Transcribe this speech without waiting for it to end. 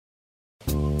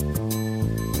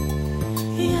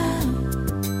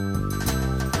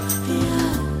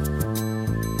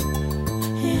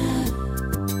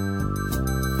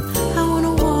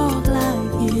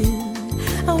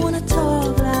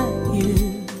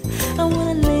I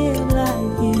wanna live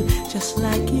like you, just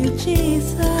like you,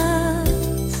 Jesus.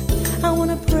 I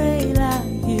wanna pray like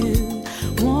you,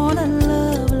 wanna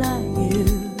love like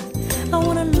you. I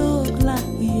wanna look like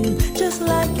you, just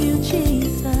like you,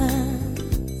 Jesus.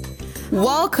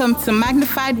 Welcome to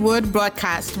Magnified Word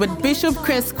Broadcast with Bishop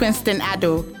Chris Quinston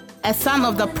Addo, a son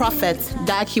of the prophet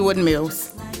Dag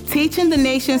Heward-Mills. Teaching the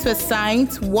nations with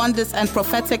signs, wonders, and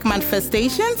prophetic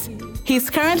manifestations, he's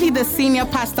currently the senior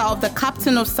pastor of the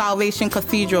Captain of Salvation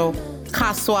Cathedral,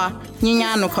 Kaswa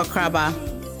Nyanyano Kokraba.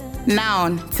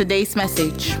 Now, today's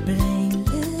message.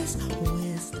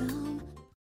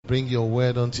 Bring your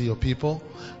word unto your people.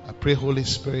 I pray, Holy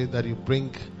Spirit, that you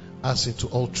bring us into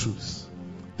all truth.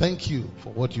 Thank you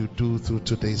for what you do through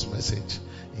today's message.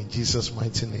 In Jesus'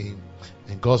 mighty name.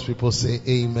 And God's people say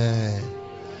amen.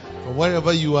 But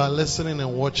wherever you are listening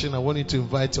and watching, I want you to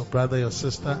invite your brother, your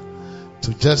sister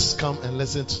to just come and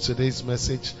listen to today's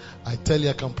message. I tell you,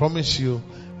 I can promise you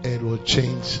it will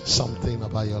change something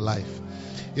about your life.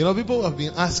 You know, people have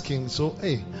been asking, so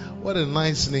hey, what a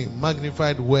nice name,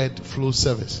 Magnified Word Flow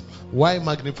Service. Why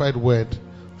Magnified Word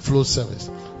Flow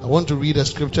Service? I want to read a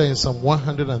scripture in Psalm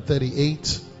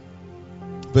 138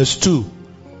 verse 2.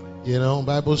 You know,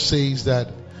 Bible says that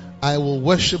I will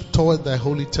worship toward thy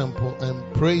holy temple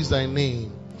and praise thy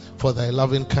name for thy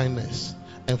loving kindness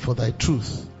and for thy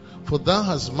truth. For thou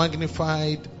hast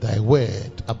magnified thy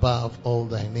word above all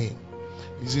thy name.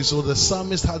 You see, so the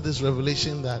psalmist had this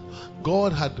revelation that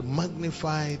God had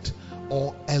magnified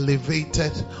or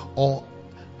elevated or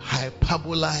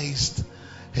hyperbolized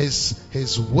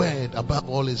his word above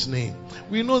all his name.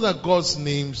 We know that God's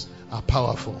names are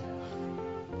powerful.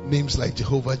 Names like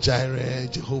Jehovah Jireh,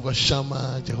 Jehovah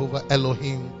Shammah, Jehovah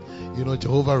Elohim, you know,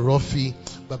 Jehovah Raphi.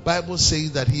 But Bible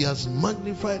says that he has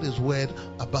magnified his word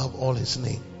above all his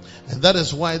name. And that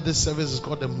is why this service is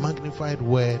called the Magnified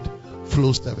Word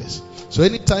Flow Service. So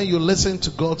anytime you listen to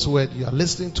God's word, you are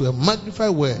listening to a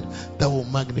magnified word that will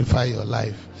magnify your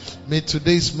life. May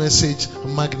today's message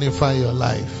magnify your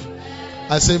life.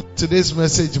 I say today's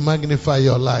message magnify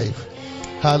your life.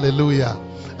 Hallelujah.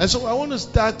 And so I want to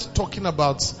start talking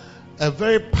about a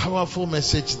very powerful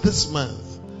message this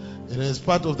month. It is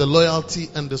part of the Loyalty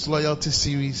and Disloyalty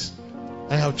series.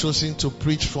 I have chosen to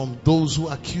preach from Those Who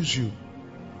Accuse You.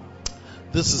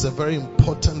 This is a very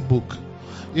important book.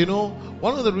 You know,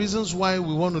 one of the reasons why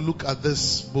we want to look at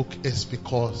this book is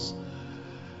because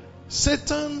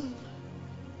Satan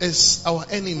is our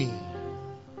enemy.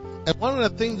 And one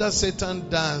of the things that Satan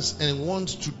does and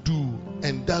wants to do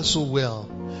and does so well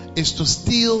is to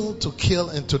steal, to kill,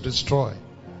 and to destroy.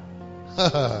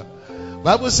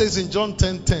 Bible says in John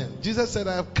 10:10, Jesus said,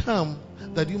 I have come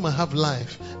that you might have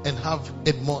life and have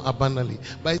it more abundantly.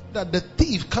 But that the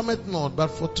thief cometh not but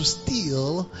for to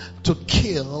steal, to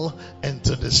kill, and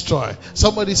to destroy.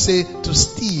 Somebody say to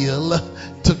steal,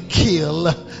 to kill,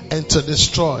 and to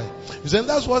destroy. And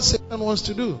that's what Satan wants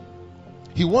to do.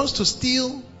 He wants to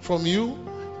steal from you,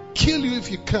 kill you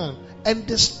if you can, and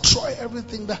destroy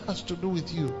everything that has to do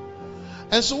with you.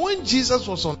 And so when Jesus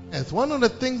was on earth, one of the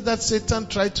things that Satan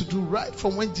tried to do right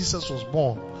from when Jesus was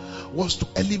born was to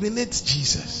eliminate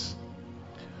Jesus.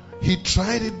 He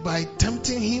tried it by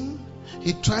tempting him.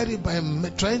 He tried it by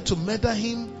trying to murder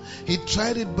him. He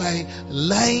tried it by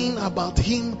lying about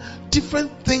him.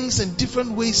 Different things and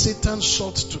different ways Satan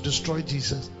sought to destroy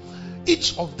Jesus.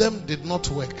 Each of them did not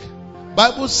work.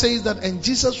 Bible says that, and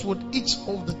Jesus would each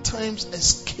of the times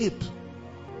escape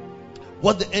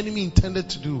what the enemy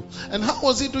intended to do. And how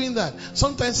was he doing that?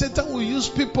 Sometimes Satan will use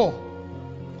people.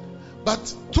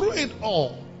 But through it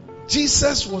all,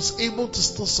 Jesus was able to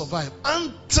still survive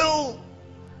until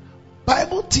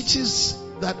Bible teaches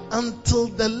that until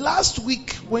the last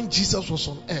week when Jesus was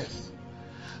on earth,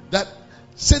 that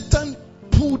Satan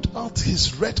pulled out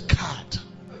his red card.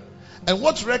 And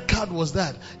what red card was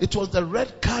that? It was the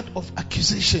red card of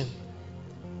accusation.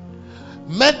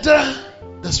 Murder,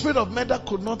 the spirit of murder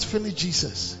could not finish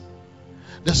Jesus.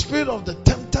 The spirit of the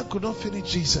tempter could not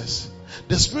finish Jesus.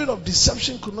 The spirit of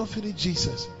deception could not finish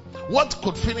Jesus. What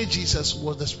could finish Jesus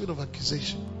was the spirit of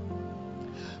accusation.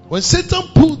 When Satan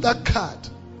pulled that card,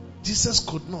 Jesus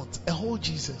could not hold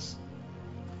Jesus.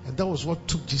 And that was what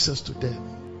took Jesus to death.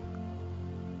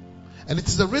 And it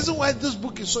is the reason why this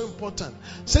book is so important.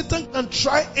 Satan can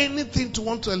try anything to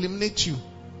want to eliminate you.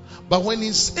 But when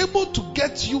he's able to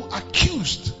get you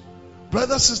accused,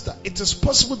 brother, sister, it is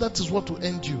possible that is what will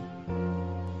end you.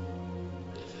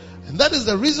 And that is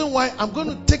the reason why I'm going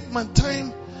to take my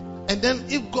time, and then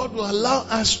if God will allow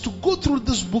us to go through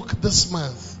this book this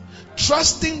month,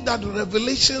 trusting that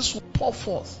revelations will pour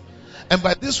forth. And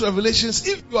by these revelations,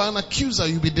 if you are an accuser,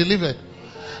 you'll be delivered.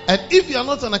 And if you are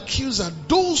not an accuser,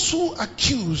 those who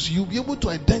accuse, you'll be able to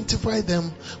identify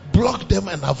them, block them,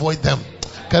 and avoid them.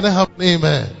 Can I have an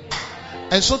amen?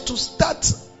 And so to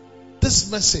start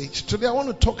this message, today I want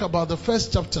to talk about the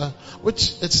first chapter,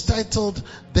 which is titled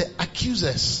The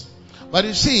Accusers. But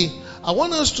you see, I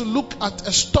want us to look at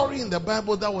a story in the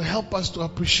Bible that will help us to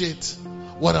appreciate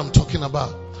what I'm talking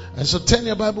about. And so turn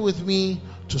your Bible with me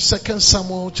to 2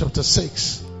 Samuel chapter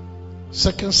 6.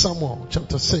 2 Samuel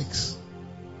chapter 6.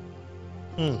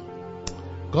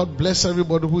 God bless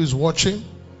everybody who is watching.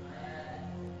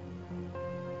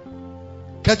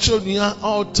 Catch your near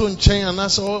all tone chain and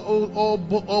us all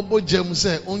bojem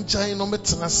say on chain no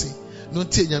metanasi no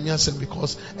tea nyamiasem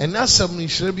because and that's something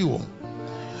should be one.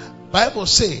 Bible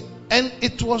say, and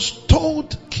it was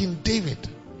told King David,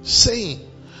 saying,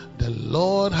 the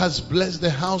Lord has blessed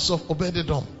the house of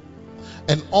Obed-Edom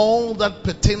and all that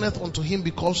pertaineth unto him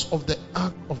because of the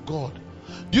ark of God.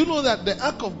 Do you know that the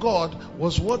ark of God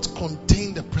was what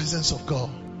contained the presence of God?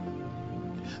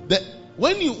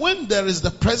 When there is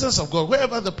the presence of God,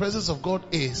 wherever the presence of God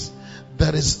is,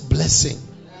 there is blessing.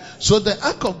 So the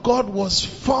ark of God was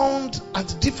found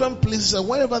at different places, and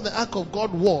wherever the ark of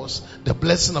God was, the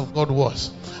blessing of God was.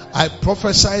 I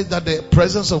prophesy that the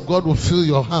presence of God will fill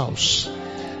your house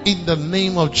in the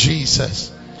name of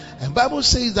Jesus. And Bible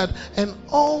says that, and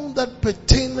all that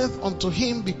pertaineth unto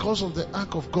him because of the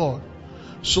ark of God.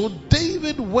 So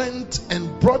David went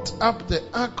and brought up the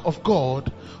ark of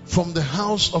God from the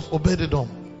house of Obed-Edom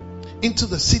into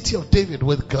the city of David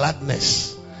with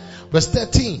gladness. Verse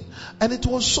 13. And it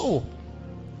was so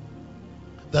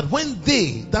that when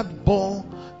they that bore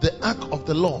the ark of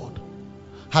the Lord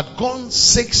had gone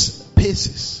 6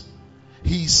 paces,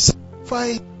 he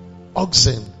sacrificed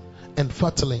oxen and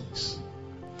fatlings.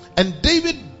 And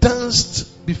David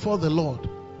danced before the Lord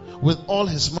with all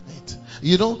his might.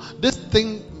 You know, this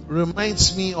thing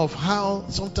reminds me of how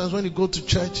sometimes when you go to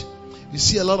church, you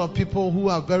see a lot of people who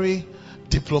are very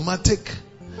diplomatic.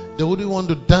 They wouldn't want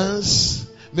to dance.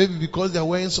 Maybe because they're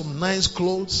wearing some nice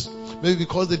clothes. Maybe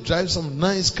because they drive some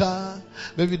nice car.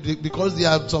 Maybe because they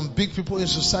are some big people in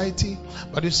society.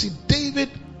 But you see, David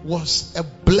was a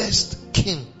blessed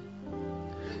king.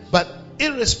 But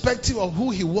irrespective of who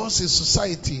he was in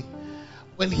society,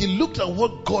 when he looked at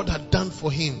what God had done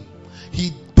for him,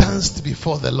 he danced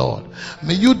before the Lord.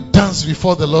 May you dance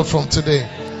before the Lord from today.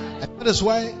 And that is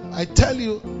why I tell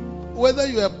you, whether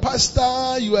you are a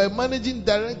pastor, you are a managing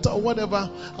director or whatever,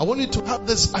 I want you to have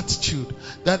this attitude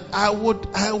that I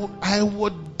would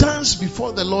dance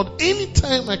before the Lord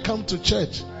anytime I come to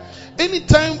church.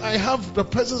 Anytime I have the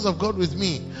presence of God with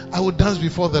me, I will dance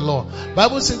before the Lord.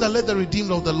 Bible says that let the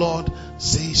redeemed of the Lord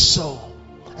say so.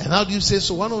 And how do you say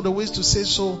so? One of the ways to say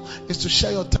so is to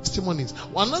share your testimonies.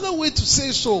 Another way to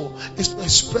say so is to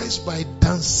express by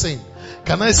dancing.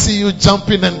 Can I see you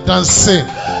jumping and dancing?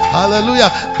 Hallelujah.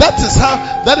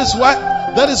 That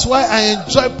is why I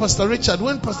enjoy Pastor Richard.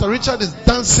 When Pastor Richard is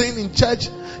dancing in church,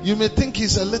 you may think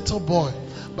he's a little boy.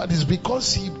 But it's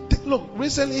because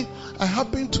recently I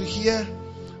happened to hear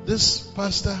this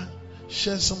pastor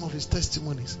share some of his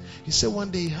testimonies. He said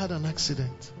one day he had an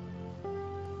accident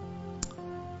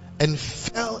and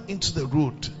fell into the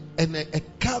road, and a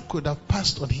car could have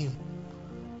passed on him,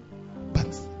 but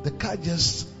the car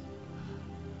just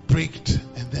braked.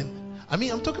 And then,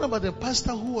 I'm talking about the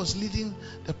pastor who was leading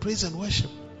the praise and worship.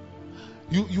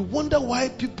 You wonder why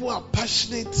people are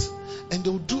passionate and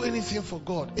they'll do anything for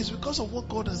God. It's because of what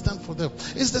God has done for them.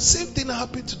 It's the same thing that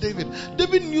happened to David.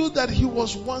 David knew that he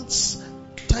was once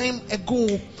time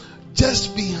ago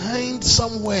just behind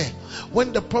somewhere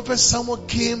when the prophet Samuel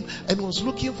came and was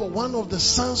looking for one of the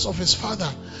sons of his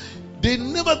father. They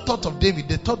never thought of David.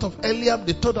 They thought of Eliab.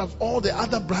 They thought of all the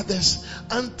other brothers,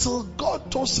 until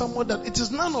God told Samuel that it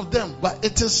is none of them, but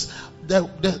it is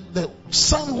the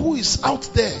son who is out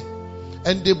there.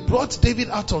 And they brought David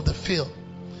out of the field.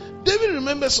 David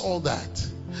remembers all that.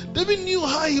 David knew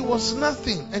how he was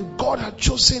nothing and God had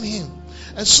chosen him.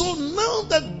 And so now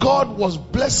that God was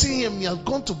blessing him, he had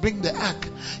gone to bring the ark.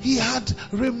 He had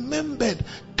remembered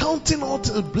counting out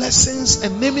the blessings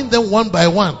and naming them one by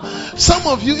one. Some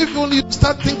of you, if you only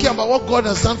start thinking about what God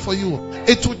has done for you,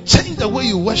 it will change the way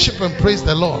you worship and praise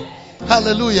the Lord.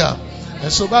 Hallelujah.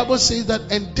 And so the Bible says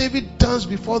that, and David danced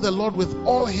before the Lord with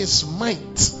all his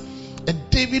might.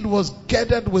 And David was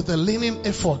gathered with a linen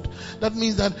ephod. That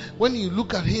means that when you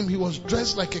look at him, he was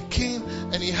dressed like a king,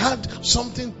 and he had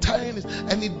something tying it,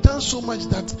 and he danced so much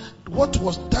that what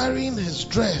was tying his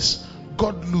dress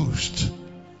got loosed.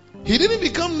 He didn't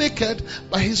become naked,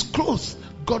 but his clothes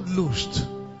got loosed.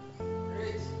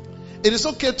 It is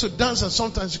okay to dance, and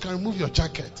sometimes you can remove your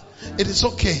jacket. It is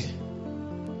okay.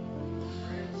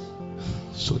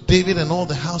 So David and all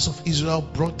the house of Israel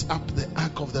brought up the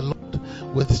ark of the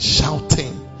Lord with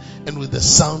shouting and with the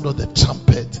sound of the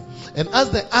trumpet. And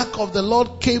as the ark of the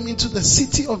Lord came into the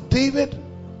city of David,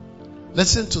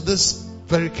 listen to this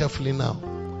very carefully now.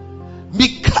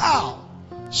 Michal,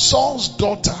 Saul's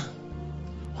daughter,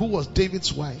 who was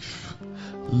David's wife,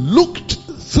 looked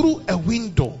through a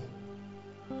window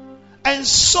and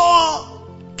saw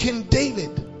King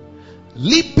David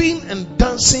leaping and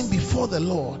dancing before the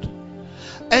Lord,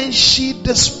 and she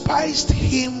despised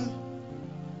him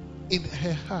in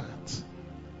her heart.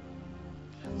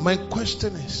 My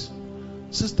question is,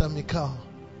 Sister Michal,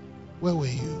 where were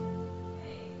you?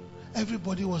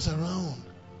 Everybody was around.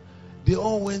 They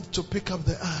all went to pick up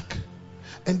the ark,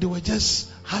 and they were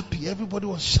just happy. Everybody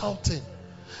was shouting.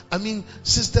 I mean,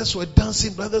 sisters were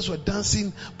dancing, brothers were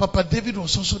dancing, Papa David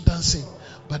was also dancing,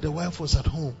 but the wife was at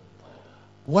home.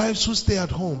 Wives who stay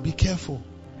at home, be careful.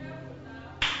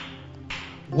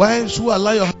 Wives who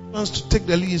allow your husbands to take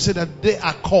the lead, you say that they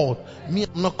are called. Me,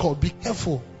 I'm not called. Be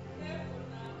careful.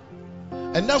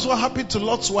 And that's what happened to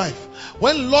Lot's wife.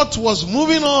 When Lot was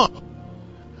moving on,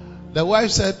 the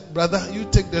wife said, brother, you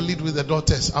take the lead with the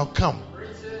daughters. I'll come.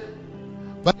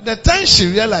 But at the time she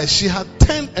realized, she had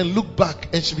turned and looked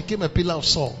back, and she became a pillar of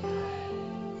salt.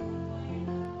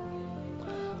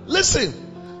 Listen,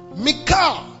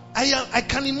 Michal, I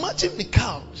can imagine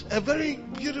Michal, a very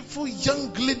beautiful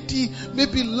young lady,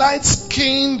 maybe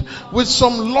light-skinned, with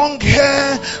some long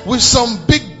hair, with some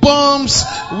big bumps,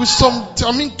 with some,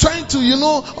 trying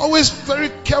to, always very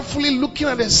carefully looking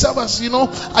at herself as,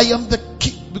 I am the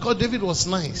king. Because David was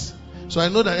nice. So I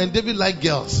know that, and David liked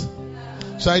girls.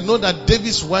 So I know that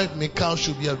David's wife, Michal,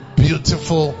 should be a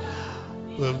beautiful,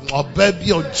 or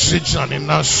baby or children in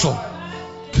that show.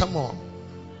 Come on.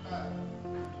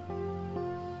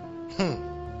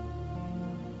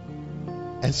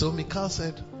 And so Michal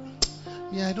said,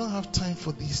 I don't have time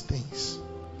for these things.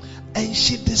 And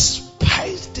she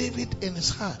despised David in his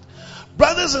heart.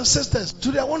 Brothers and sisters,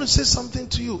 today I want to say something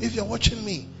to you if you're watching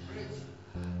me.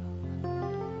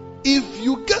 If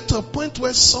you get to a point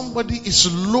where somebody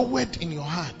is lowered in your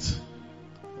heart,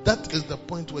 that is the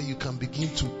point where you can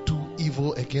begin to do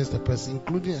evil against the person,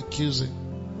 including accusing.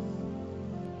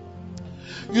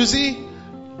 You see,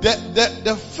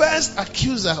 the first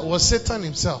accuser was Satan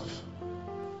himself.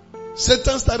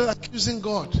 Satan started accusing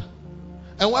God.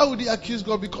 And why would he accuse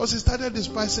God? Because he started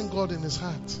despising God in his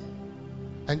heart.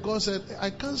 And God said, I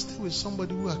can't stay with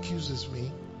somebody who accuses me.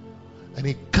 And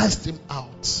he cast him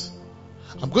out.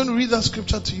 I'm going to read that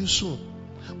scripture to you soon.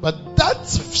 But that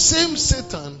same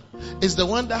Satan is the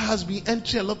one that has been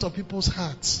entering a lot of people's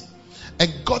hearts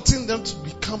and gotten them to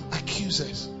become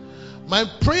accusers. My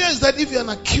prayer is that if you're an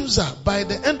accuser, by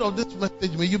the end of this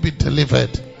message, may you be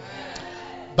delivered.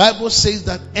 Bible says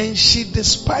that, and she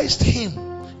despised him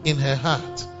in her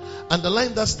heart.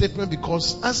 Underline that statement,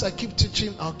 because as I keep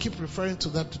teaching, I'll keep referring to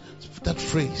that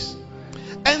phrase.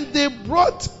 And they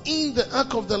brought in the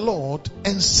ark of the Lord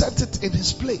and set it in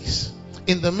his place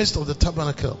in the midst of the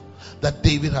tabernacle that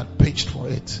David had pitched for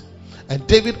it. And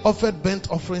David offered burnt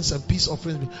offerings and peace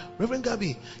offerings. Reverend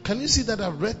Gabi, can you see that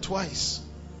I've read twice?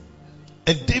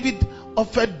 And David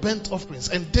offered burnt offerings.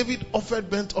 And David offered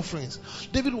burnt offerings.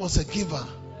 David was a giver.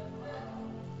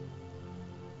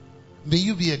 May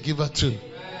you be a giver too.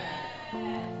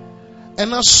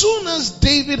 And as soon as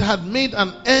David had made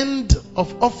an end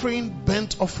of offering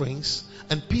burnt offerings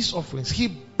and peace offerings, he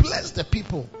blessed the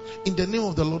people in the name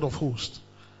of the Lord of hosts.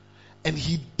 And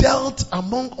he dealt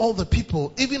among all the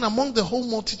people, even among the whole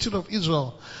multitude of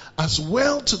Israel, as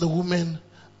well to the women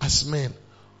as men.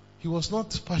 He was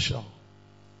not partial.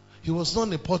 He was not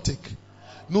nepotic.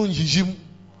 No yijim.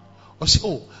 Or say,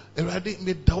 oh,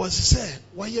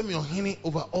 why am you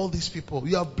over all these people?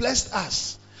 You have blessed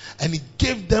us. And he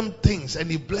gave them things, and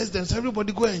he blessed them. So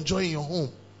everybody go and enjoy in your home.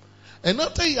 And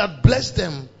after he had blessed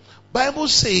them, Bible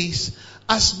says,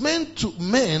 as men,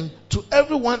 to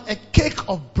everyone a cake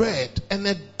of bread and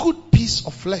a good piece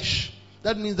of flesh.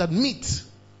 That means that meat.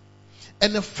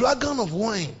 And a flagon of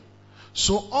wine.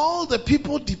 So all the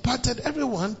people departed,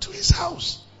 everyone to his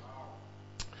house.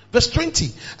 Verse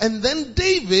 20. And then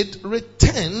David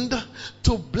returned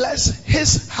to bless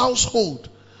his household.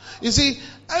 You see,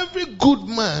 every good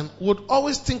man would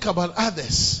always think about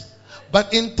others.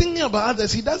 But in thinking about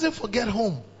others, he doesn't forget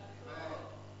home.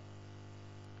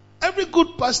 Every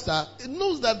good pastor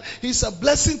knows that he's a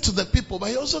blessing to the people, but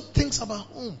he also thinks about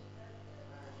home.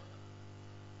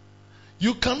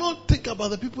 You cannot think about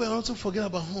the people and also forget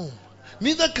about home.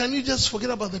 Neither can you just forget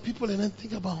about the people and then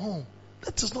think about home.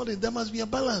 That is not it. There must be a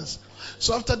balance.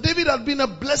 So after David had been a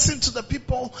blessing to the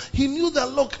people, he knew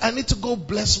that, look, I need to go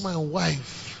bless my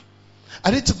wife.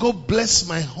 I need to go bless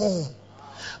my home.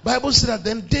 Bible said that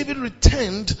then David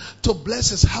returned to bless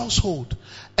his household.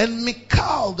 And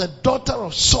Michal, the daughter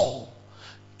of Saul,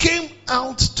 came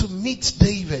out to meet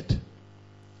David.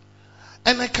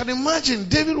 And I can imagine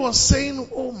David was saying,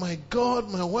 oh my God,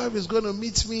 my wife is going to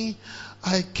meet me.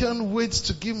 I can't wait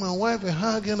to give my wife a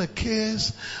hug and a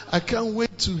kiss. I can't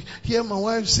wait to hear my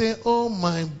wife say, oh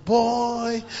my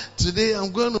boy, today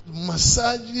I'm going to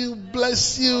massage you,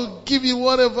 bless you, give you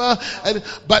whatever.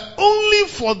 But only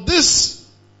for this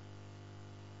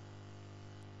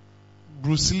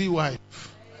Bruce Lee wife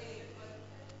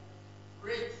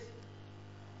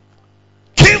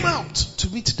came out to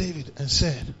meet David and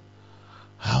said,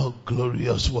 how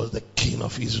glorious was the King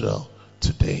of Israel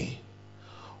today,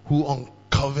 who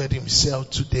uncovered himself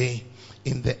today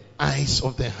in the eyes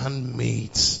of the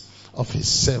handmaids of his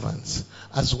servants,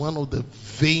 as one of the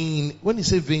vain, when you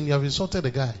say vain, you have insulted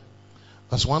the guy,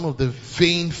 as one of the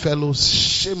vain fellows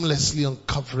shamelessly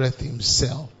uncovereth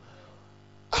himself.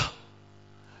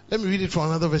 Let me read it from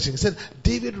another version. It said,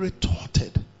 David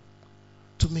retorted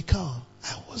to Michal,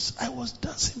 I was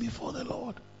dancing before the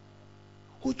Lord,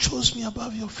 who chose me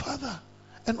above your father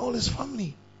and all his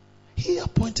family. He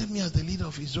appointed me as the leader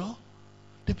of Israel,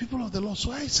 the people of the Lord.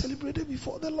 So I celebrated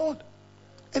before the Lord.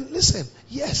 And listen,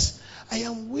 yes, I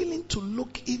am willing to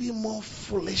look even more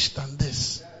foolish than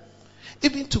this,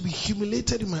 even to be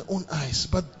humiliated in my own eyes.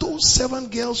 But those 7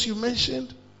 girls you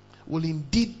mentioned will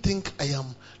indeed think I am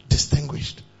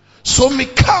distinguished. So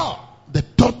Michal, the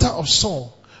daughter of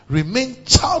Saul, remained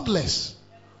childless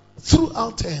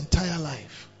throughout her entire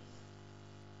life.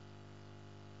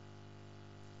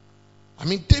 I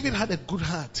mean, David had a good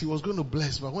heart. He was going to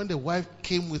bless. But when the wife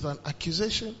came with an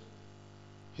accusation,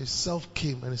 himself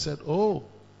came and he said, oh,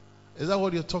 is that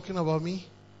what you're talking about me?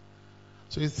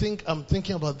 So you think I'm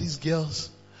thinking about these girls?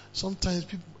 Sometimes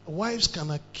wives can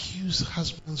accuse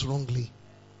husbands wrongly.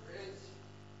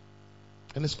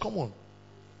 And it's common.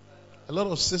 A lot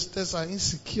of sisters are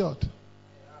insecure.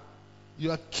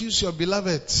 You accuse your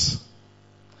beloveds.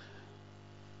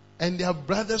 And there are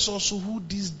brothers also who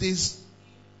these days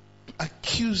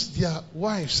accuse their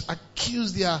wives,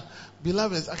 accuse their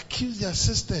beloveds, accuse their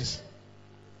sisters.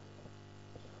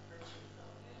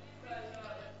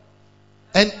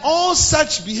 And all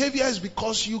such behavior is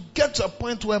because you get to a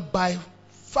point where by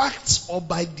facts or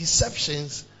by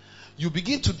deceptions, you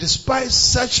begin to despise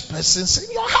such persons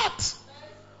in your heart.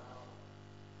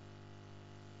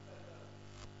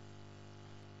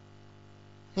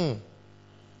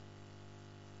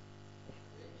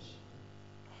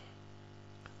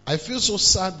 I feel so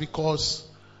sad because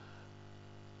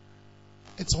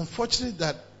it's unfortunate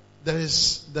that there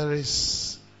is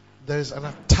an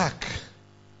attack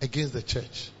against the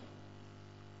church.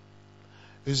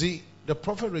 You see, the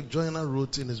prophet Rick Joyner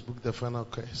wrote in his book The Final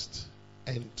Quest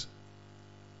and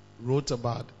wrote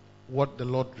about what the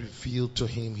Lord revealed to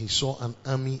him. He saw an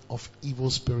army of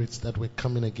evil spirits that were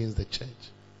coming against the church.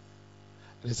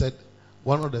 And he said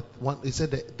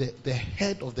the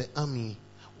head of the army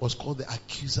was called the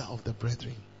accuser of the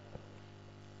brethren.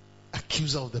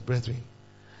 Accuser of the brethren.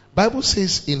 Bible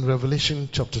says in Revelation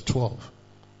chapter 12,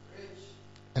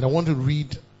 and I want to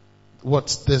read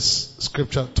what this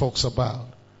scripture talks about.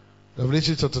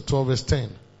 Revelation chapter 12 verse 10.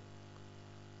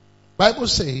 Bible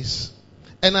says,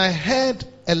 and I heard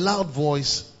a loud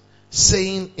voice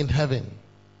saying in heaven.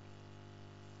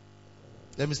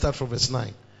 Let me start from verse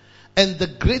 9. And the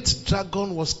great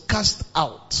dragon was cast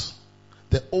out,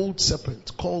 the old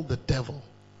serpent called the devil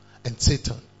and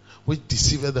Satan, which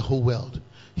deceived the whole world.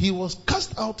 He was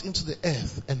cast out into the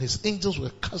earth, and his angels were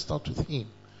cast out with him.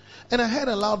 And I heard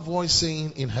a loud voice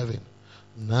saying in heaven,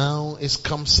 now is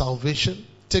come salvation.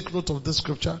 Take note of this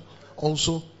scripture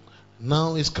also.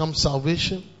 Now is come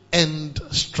salvation and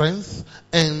strength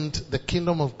and the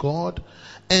kingdom of God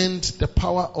and the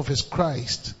power of his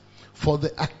Christ. For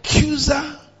the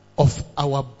accuser of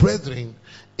our brethren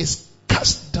is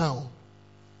cast down,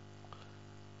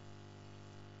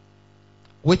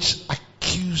 which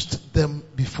accused them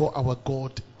before our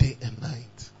God day and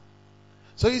night.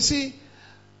 So you see,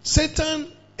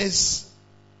 Satan is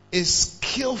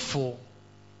skillful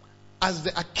as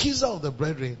the accuser of the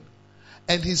brethren,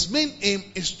 and his main aim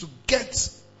is to get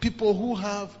people who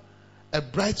have a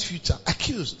bright future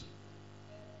accused.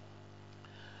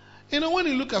 You know, when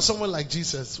you look at someone like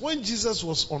Jesus, when Jesus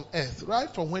was on earth, right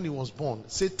from when he was born,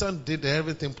 Satan did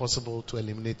everything possible to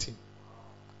eliminate him.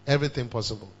 Everything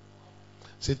possible.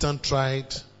 Satan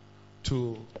tried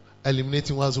to eliminate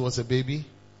him while he was a baby.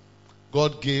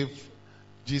 God gave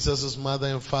Jesus' mother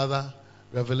and father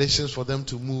revelations for them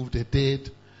to move. They did.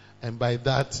 And by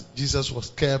that, Jesus was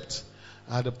kept.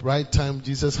 At the right time,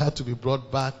 Jesus had to be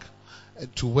brought back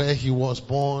to where he was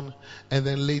born. And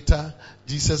then later,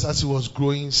 Jesus, as he was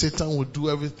growing, Satan would do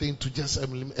everything to just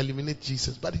eliminate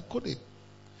Jesus. But he couldn't.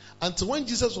 Until when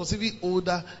Jesus was even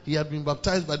older, he had been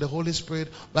baptized by the Holy Spirit.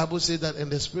 Bible says that,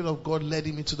 and the Spirit of God led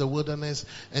him into the wilderness,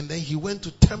 and then he went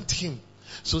to tempt him.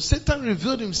 So Satan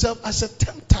revealed himself as a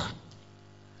tempter.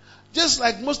 Just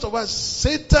like most of us,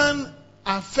 Satan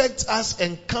affects us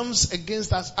and comes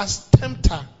against us as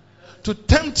tempter. To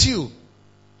tempt you,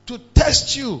 to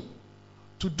test you,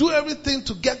 to do everything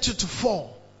to get you to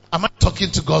fall. Am I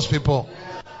talking to God's people?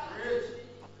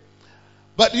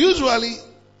 But usually,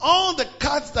 all the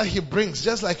cards that he brings,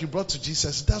 just like he brought to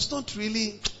Jesus, does not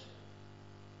really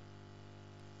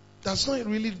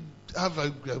have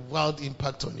a wild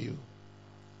impact on you.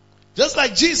 Just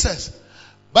like Jesus.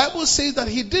 Bible says that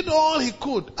he did all he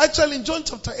could. Actually, in John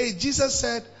chapter 8, Jesus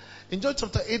said, in John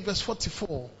chapter 8 verse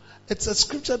 44, it's a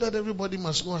scripture that everybody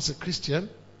must know as a Christian.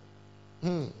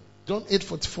 John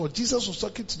 8:44, Jesus was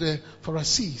talking to the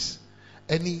Pharisees,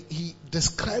 and he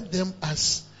described them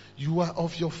as, you are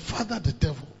of your father the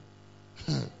devil.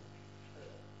 Look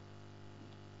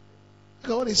at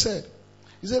what he said.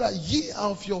 He said that ye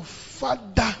are of your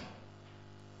father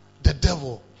the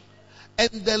devil,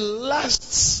 and the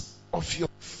lusts of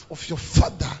your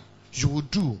father you will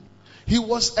do. He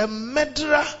was a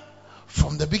murderer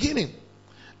from the beginning,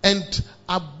 and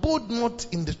abode not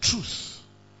in the truth.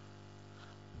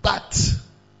 But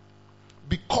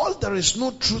because there is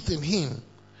no truth in him,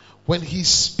 when he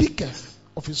speaketh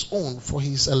of his own, for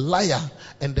he is a liar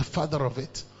and the father of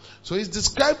it. So he's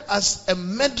described as a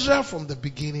murderer from the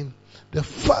beginning, the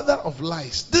father of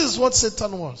lies. This is what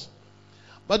Satan was.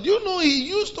 But you know, he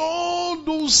used all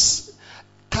those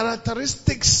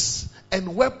characteristics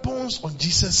and weapons on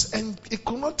Jesus, and it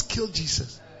could not kill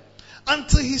Jesus.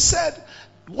 Until he said,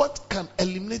 what can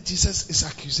eliminate Jesus is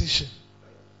accusation.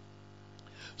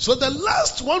 So the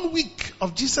last 1 week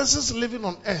of Jesus' living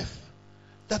on earth,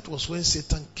 that was when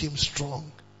Satan came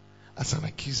strong as an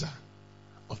accuser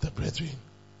of the brethren.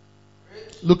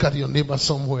 Look at your neighbor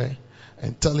somewhere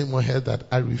and tell him or her that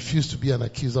I refuse to be an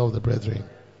accuser of the brethren.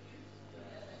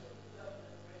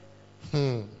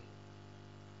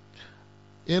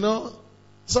 You know,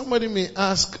 somebody may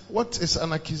ask, what is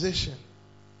an accusation?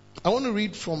 I want to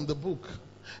read from the book.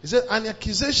 It says, an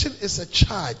accusation is a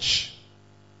charge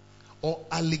or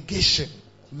allegation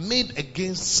made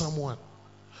against someone.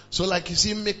 So like you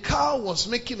see, Michal was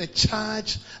making a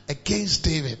charge against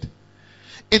David.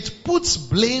 It puts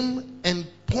blame and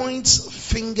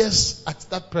points fingers at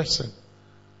that person.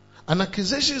 An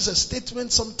accusation is a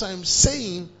statement sometimes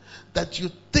saying that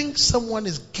you think someone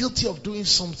is guilty of doing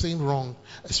something wrong,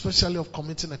 especially of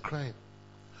committing a crime.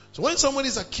 So when someone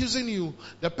is accusing you,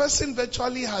 the person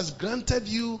virtually has granted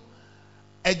you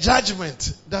a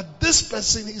judgment that this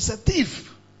person is a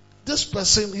thief. This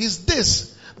person is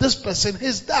this. This person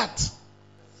is that.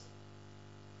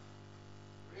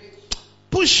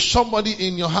 Push somebody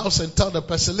in your house and tell the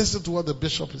person, listen to what the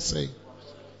bishop is saying.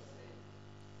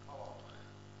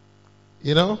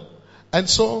 You know? And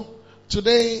so,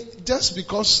 today, just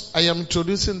because I am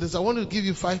introducing this, I want to give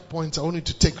you 5 points. I want you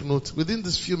to take note. Within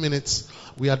these few minutes,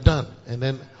 we are done. And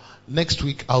then next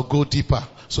week, I'll go deeper.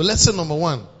 So lesson number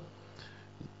 1.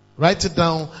 Write it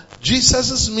down.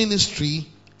 Jesus' ministry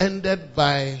ended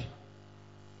by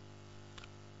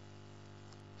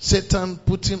Satan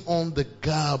putting on the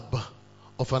garb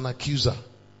of an accuser.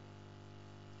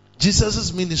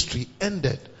 Jesus' ministry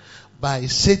ended by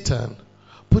Satan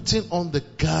putting on the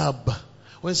garb.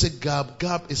 When I say garb,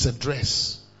 garb is a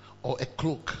dress or a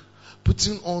cloak.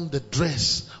 Putting on the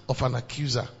dress of an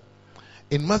accuser.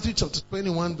 In Matthew chapter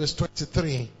 21 verse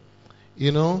 23,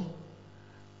 you know,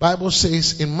 Bible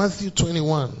says in Matthew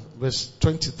 21 verse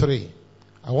 23,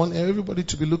 I want everybody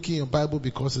to be looking at your Bible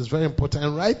because it's very important,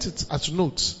 and write it as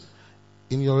notes.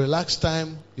 In your relaxed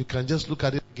time, you can just look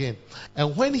at it again.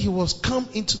 And when he was come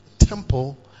into the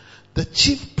temple, the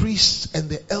chief priests and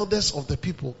the elders of the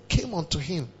people came unto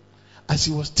him as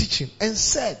he was teaching and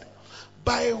said,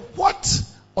 by what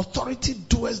authority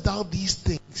doest thou these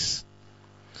things?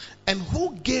 And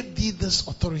who gave thee this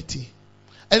authority?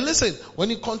 And listen, when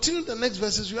you continue the next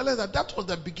verses, you realize that that was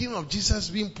the beginning of Jesus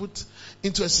being put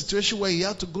into a situation where he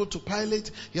had to go to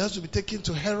Pilate, he has to be taken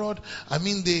to Herod. I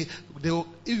mean, they if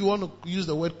you want to use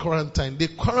the word quarantine, they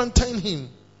quarantined him.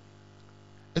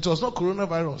 It was not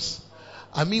coronavirus.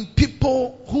 I mean,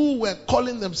 people who were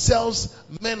calling themselves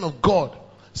men of God,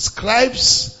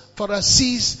 scribes,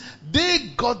 Pharisees, they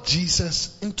got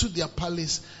Jesus into their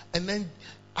palace and then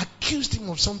accused him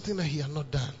of something that he had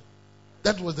not done.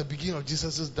 That was the beginning of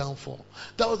Jesus' downfall.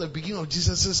 That was the beginning of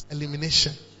Jesus'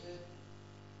 elimination.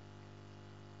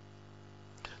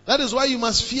 That is why you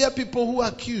must fear people who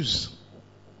accuse.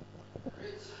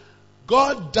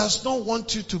 God does not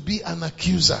want you to be an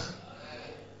accuser.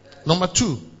 Number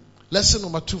 2. Lesson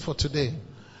number 2 for today.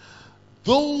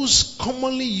 Those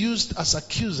commonly used as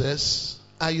accusers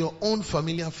are your own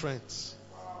familiar friends.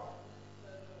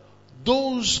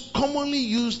 Those commonly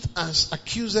used as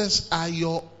accusers are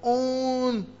your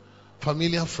own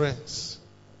familiar friends.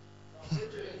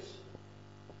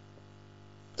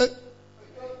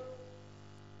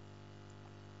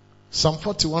 Psalm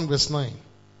 41 verse 9.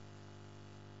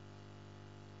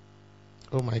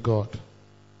 Oh my God.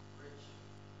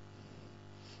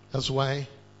 That's why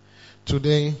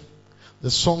today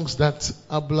the songs that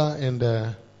Abla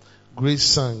and Grace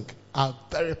sang are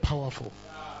very powerful.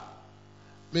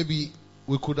 Maybe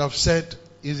we could have said,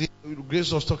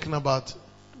 Grace was talking about,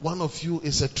 one of you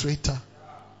is a traitor.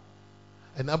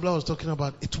 And Abla was talking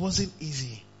about, it wasn't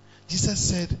easy. Jesus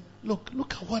said, look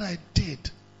at what I did.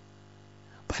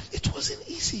 But it wasn't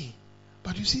easy.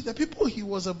 But you see, the people he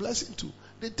was a blessing to,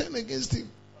 they turned against him.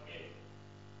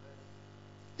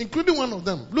 Including one of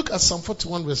them. Look at Psalm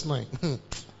 41 verse 9.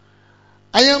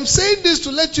 I am saying this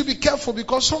to let you be careful,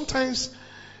 because sometimes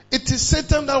it is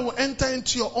Satan that will enter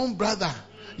into your own brother,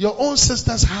 your own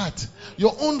sister's heart,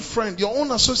 your own friend, your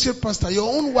own associate pastor,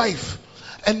 your own wife.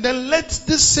 And then let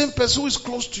this same person who is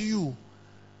close to you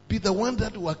be the one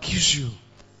that will accuse you.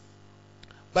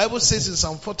 Bible says in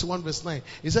Psalm 41 verse 9,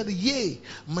 it said, yea,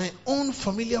 my own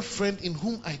familiar friend in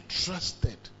whom I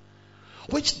trusted,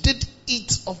 which did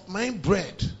eat of my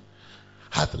bread,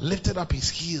 hath lifted up his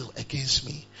heel against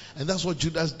me. And that's what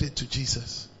Judas did to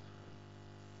Jesus.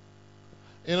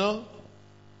 You know,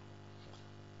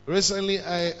 recently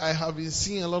I have been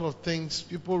seeing a lot of things,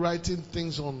 people writing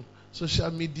things on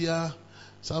social media.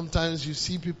 Sometimes you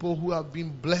see people who have been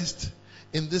blessed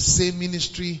in this same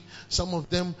ministry. Some of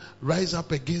them rise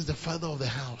up against the father of the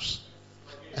house.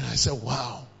 And I said,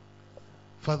 wow,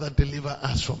 Father, deliver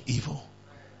us from evil.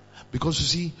 Because you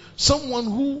see, someone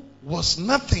who was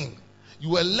nothing,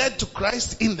 you were led to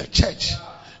Christ in the church.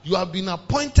 You have been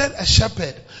appointed a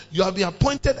shepherd. You have been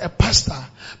appointed a pastor.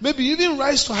 Maybe you even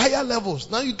rise to higher levels.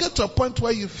 Now you get to a point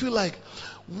where you feel like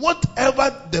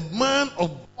whatever the man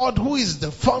of God who is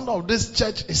the founder of this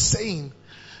church is saying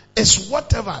is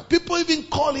whatever. People even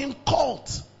call him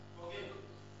cult.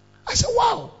 I said,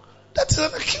 wow, that is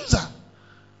an accuser.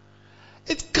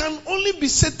 It can only be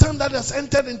Satan that has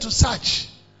entered into such.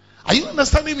 Are you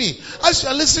understanding me? As you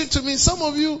are listening to me, some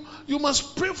of you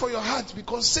must pray for your heart,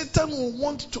 because Satan will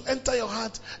want to enter your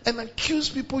heart and accuse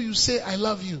people. You say, I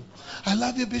love you. I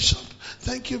love you, Bishop.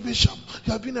 Thank you, Bishop.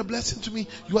 You have been a blessing to me.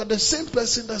 You are the same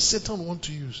person that Satan wants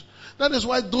to use. That is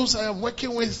why those I am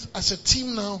working with as a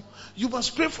team now, you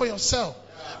must pray for yourself.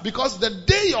 Because the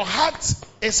day your heart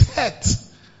is hurt,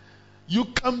 you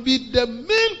can be the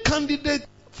main candidate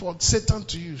for Satan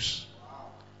to use.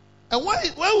 And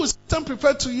why would Satan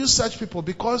prefer to use such people?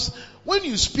 Because when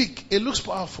you speak, it looks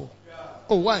powerful.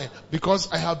 Oh, why?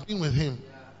 Because I have been with him.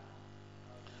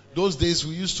 Those days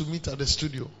we used to meet at the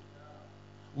studio.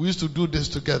 We used to do this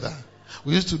together.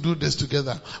 We used to do this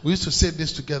together. We used to say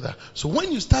this together. So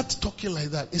when you start talking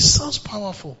like that, it sounds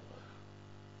powerful.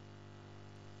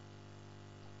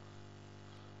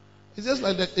 It's just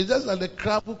like the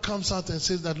crab who comes out and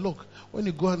says that, look, when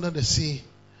you go under the sea,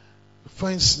 you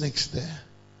find snakes there.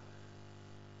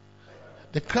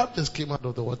 The crab just came out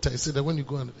of the water. He said that when you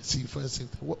go under the sea, you find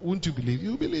snakes. Wouldn't you believe?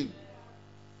 You believe.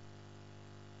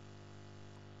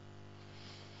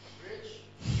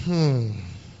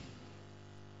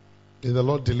 May the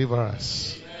Lord deliver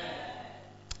us. Amen.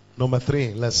 Number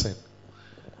 3 lesson.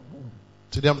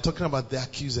 Today I'm talking about the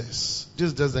accusers. This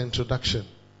is just the introduction.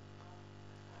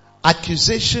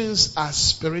 Accusations are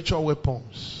spiritual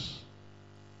weapons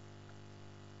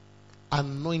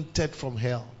anointed from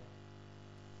hell.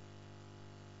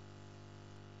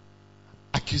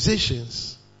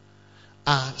 Accusations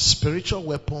are spiritual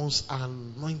weapons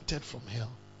anointed from hell.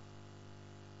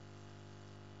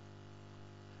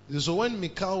 So when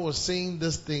Michal was saying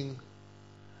this thing,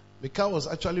 Michal was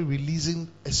actually releasing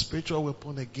a spiritual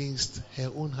weapon against her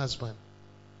own husband.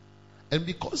 And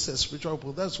because it's a spiritual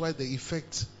weapon, that's why the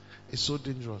effect is so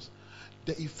dangerous.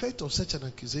 The effect of such an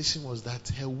accusation was that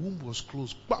her womb was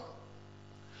closed. Bam!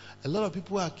 A lot of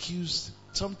people are accused,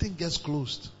 something gets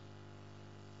closed.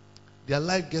 Their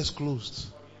life gets closed.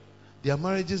 Their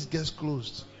marriages gets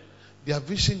closed. Their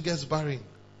vision gets barren.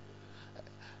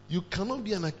 You cannot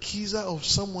be an accuser of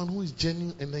someone who is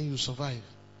genuine and then you survive.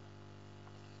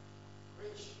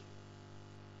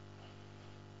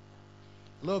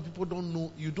 A lot of people don't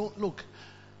know. You don't look.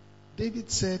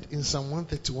 David said in Psalm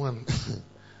 131,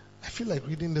 I feel like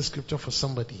reading the scripture for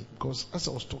somebody, because as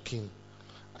I was talking,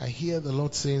 I hear the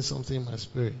Lord saying something in my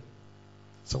spirit.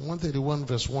 Psalm 131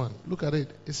 verse 1. Look at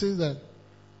it. It says that,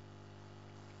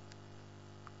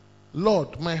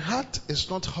 Lord, my heart is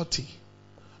not haughty,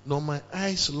 nor my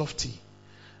eyes lofty.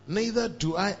 Neither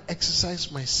do I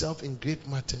exercise myself in great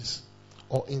matters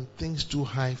or in things too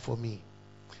high for me.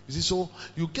 You see, so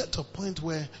you get to a point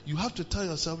where you have to tell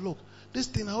yourself, look, this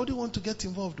thing, I only want to get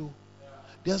involved though.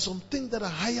 There are some things that are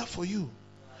higher for you.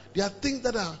 There are things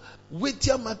that are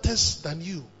weightier matters than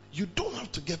you. You don't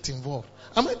have to get involved.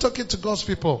 Am I talking to God's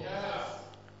people?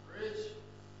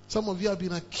 Some of you have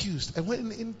been accused. And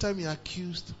when anytime you're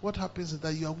accused, what happens is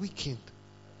that you are weakened.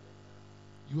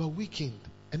 You are weakened.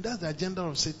 And that's the agenda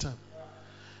of Satan.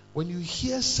 When you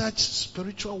hear such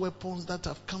spiritual weapons that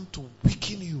have come to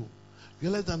weaken you,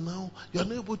 realize that now you're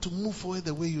not able to move forward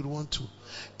the way you want to.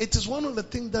 It is one of the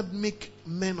things that make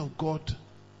men of God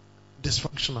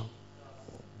dysfunctional.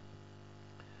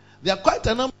 There are quite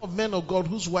a number of men of God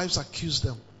whose wives accuse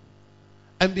them.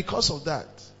 And because of that,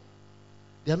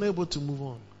 they are not able to move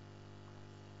on.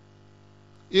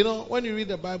 You know, when you read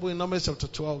the Bible in Numbers chapter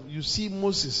 12, you see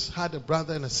Moses had a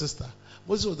brother and a sister.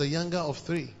 Moses was the younger of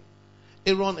three,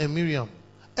 Aaron and Miriam.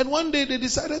 And one day they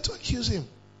decided to accuse him.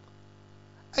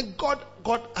 And God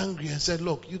got angry and said,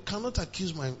 look, you cannot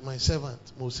accuse my servant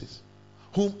Moses,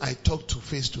 whom I talked to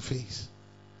face.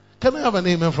 Can I have an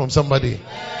amen from somebody?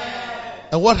 Amen.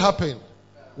 And what happened?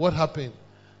 What happened?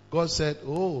 God said,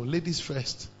 oh, ladies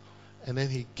first. And then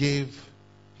he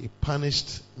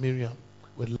punished Miriam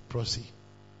with leprosy.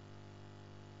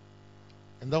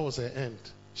 And that was her end.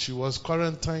 She was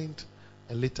quarantined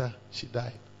and later she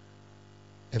died.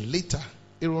 And later,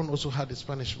 Aaron also had his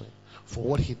punishment for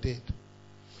what he did.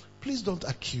 Please don't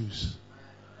accuse.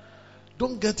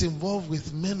 Don't get involved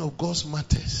with men of God's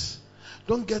matters.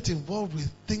 Don't get involved with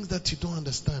things that you don't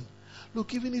understand.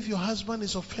 Look, even if your husband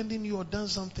is offending you or done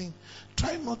something,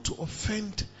 try not to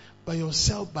offend by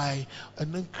yourself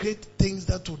and then create things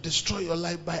that will destroy your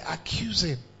life by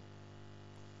accusing.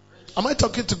 Am I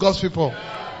talking to God's people?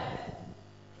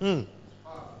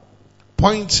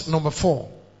 Point number 4.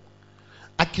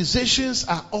 Accusations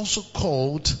are also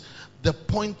called the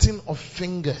pointing of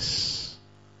fingers.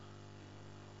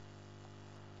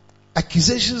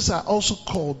 Accusations are also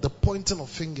called the pointing of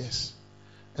fingers.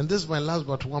 And this is my last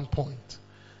but one point.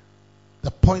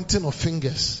 The pointing of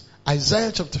fingers.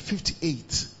 Isaiah chapter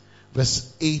 58,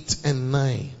 verse 8 and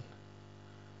 9.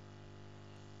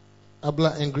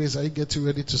 Abla and Grace, are you getting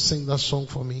ready to sing that song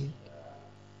for me?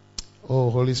 Oh,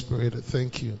 Holy Spirit,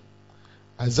 thank you.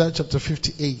 Isaiah chapter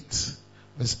 58,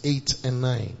 verse 8 and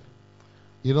 9.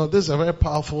 You know, this is a very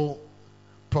powerful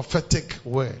prophetic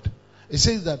word. It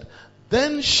says that,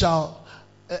 then shall,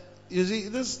 you see,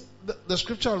 the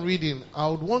scripture reading, I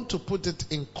would want to put it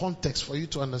in context for you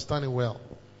to understand it well.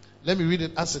 Let me read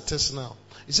it as it is now.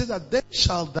 It says that, then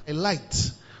shall thy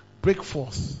light break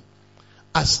forth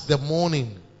as the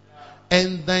morning,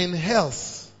 and thine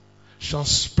health shall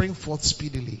spring forth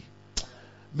speedily.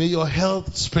 May your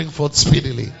health spring forth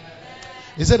speedily.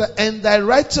 He said, and thy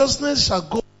righteousness shall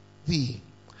go with thee.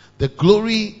 The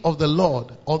glory of the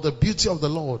Lord, or the beauty of the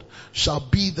Lord, shall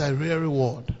be thy real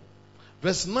reward.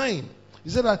 Verse 9. He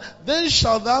said that, then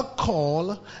shalt thou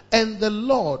call, and the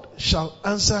Lord shall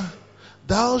answer.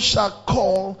 Thou shalt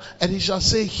call, and he shall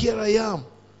say, here I am.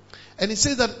 And he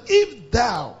says that, if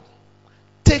thou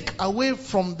take away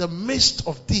from the midst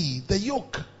of thee the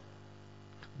yoke,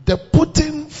 the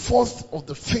putting forth of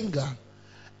the finger,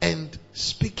 and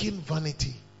speaking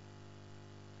vanity.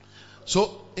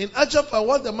 So, in Ajapa,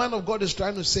 what the man of God is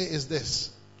trying to say is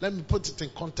this. Let me put it in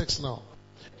context now.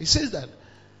 He says that,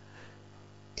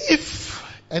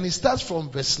 and he starts from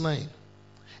verse 9.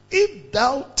 If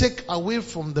thou take away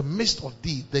from the midst of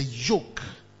thee the yoke,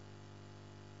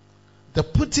 the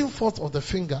putting forth of the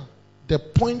finger, the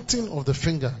pointing of the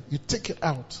finger, you take it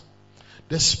out.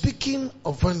 The speaking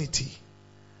of vanity.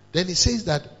 Then he says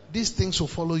that these things will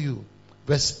follow you.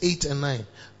 Verse 8 and 9.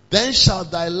 Then shall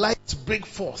thy light break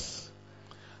forth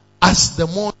as the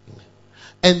morning,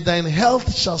 and thine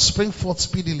health shall spring forth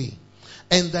speedily,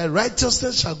 and thy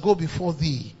righteousness shall go before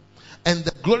thee, and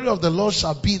the glory of the Lord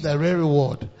shall be thy real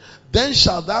reward. Then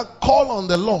shalt thou call on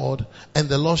the Lord, and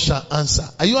the Lord shall answer.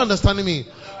 Are you understanding me?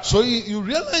 So you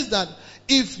realize that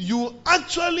if you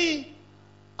actually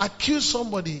accuse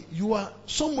somebody, you are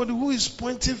somebody who is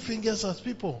pointing fingers at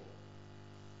people.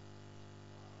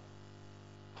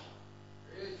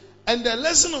 And the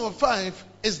lesson number 5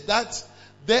 is that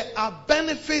there are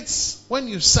benefits when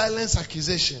you silence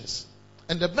accusations.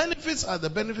 And the benefits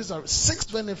are 6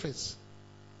 benefits.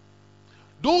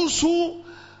 Those who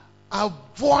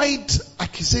avoid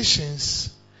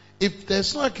accusations. If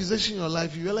there's no accusation in your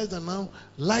life, you realize that now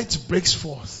light breaks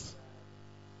forth.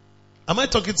 Am I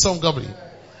talking to somebody?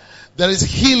 There is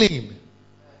healing.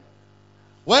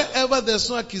 Wherever there's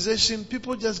no accusation,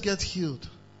 people just get healed.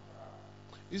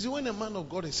 You see, when a man of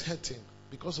God is hurting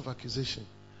because of accusation,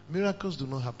 miracles do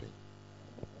not happen.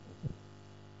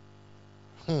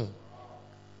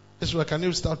 That's why, can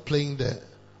you start playing the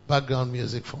background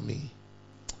music for me?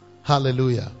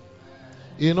 Hallelujah.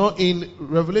 You know, in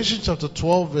Revelation chapter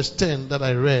 12 verse 10 that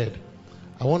I read,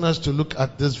 I want us to look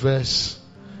at this verse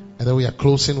and then we are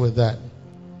closing with that.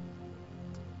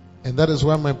 And that is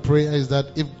why my prayer is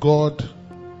that if God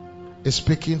is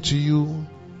speaking to you,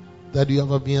 that you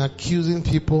have been accusing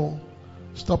people,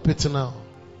 stop it now.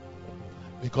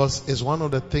 Because it's one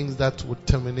of the things that would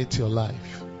terminate your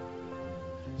life.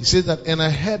 He said that, and I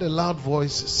heard a loud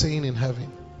voice saying in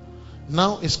heaven,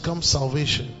 now is come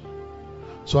salvation.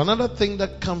 So another thing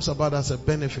that comes about as a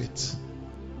benefit,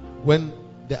 when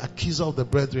the accuser of the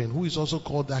brethren, who is also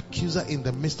called the accuser in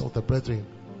the midst of the brethren,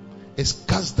 is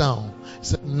cast down. He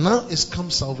said, now is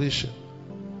come salvation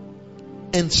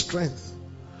and strength.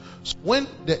 So when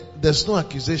there's no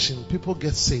accusation, people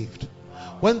get saved.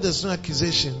 When there's no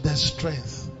accusation, there's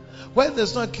strength. When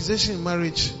there's no accusation in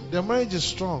marriage, the marriage is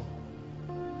strong.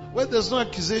 When there's no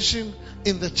accusation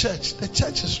in the church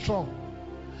is strong.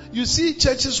 You see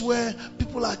churches where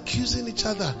people are accusing each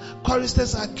other,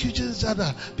 choristers are accusing each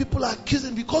other, people are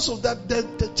accusing. Because of that,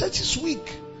 the church is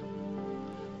weak.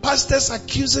 Pastors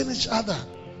accusing each other.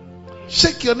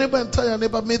 Shake your neighbor and tell your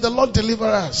neighbor, may the Lord deliver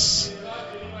us.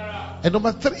 And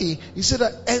number 3, he said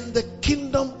that, and the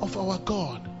kingdom of our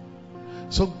God.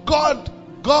 So God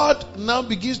now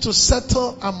begins to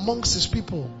settle amongst his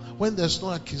people when there's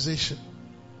no accusation.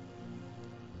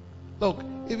 Look,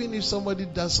 even if somebody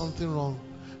does something wrong,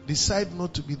 decide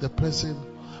not to be the person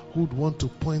who would want to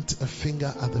point a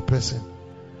finger at the person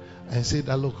and say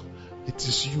that, look, it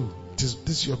is you. This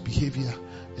is your behavior.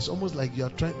 It's almost like you are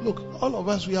trying. Look, all of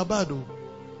us, we are bad. Oh.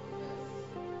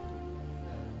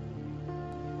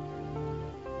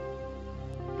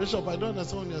 Bishop, I don't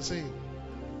understand what you're saying.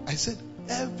 I said,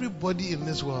 everybody in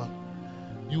this world,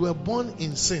 you were born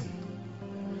in sin.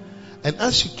 And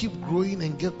as you keep growing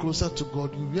and get closer to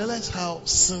God, you realize how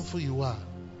sinful you are.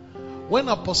 When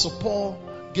Apostle Paul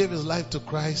gave his life to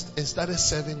Christ and started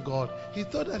serving God, he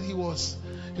thought that he was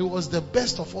the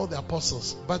best of all the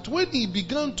apostles. But when he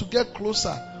began to get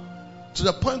closer to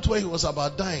the point where he was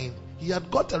about dying, he had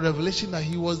got a revelation that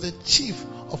he was the chief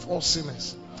of all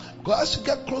sinners. Because as you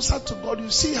get closer to God,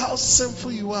 you see how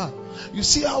sinful you are. You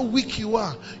see how weak you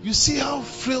are. You see how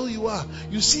frail you are.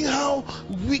 You see how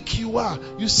weak you are.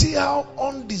 You see how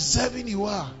undeserving you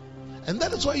are. And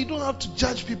that is why you don't have to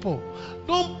judge people.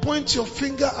 Don't point your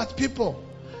finger at people.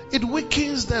 It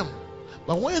weakens them.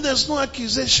 But when there's no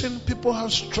accusation, people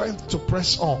have strength to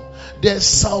press on. There's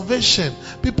salvation.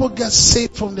 People get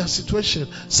saved from their situation.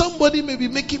 Somebody may be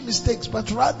making mistakes, but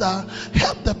rather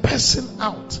help the person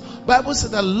out. Bible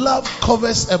said that love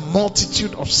covers a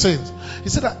multitude of sins. He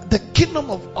said that the kingdom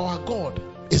of our God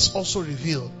is also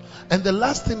revealed. And the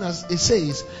last thing as it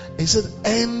says, he said,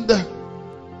 and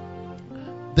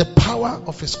the power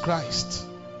of his Christ.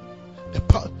 The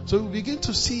power. So we begin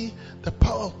to see the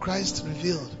power of Christ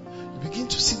revealed. We begin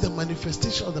to see the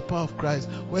manifestation of the power of Christ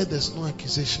where there's no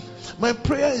accusation. My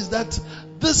prayer is that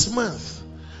this month,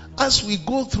 as we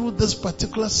go through this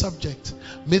particular subject,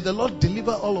 may the Lord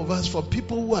deliver all of us from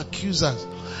people who accuse us.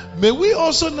 May we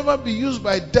also never be used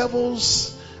by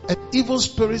devils and evil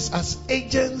spirits as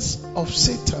agents of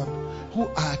Satan who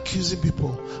are accusing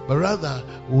people, but rather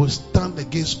we will stand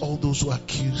against all those who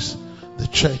accuse the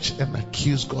church and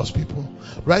accuse God's people.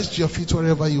 Rise to your feet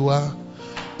wherever you are,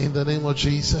 in the name of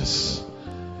Jesus.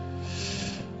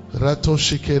 Begin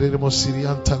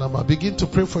to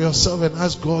pray for yourself and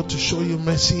ask God to show you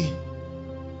mercy.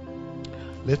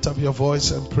 Lift up your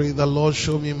voice and pray the Lord,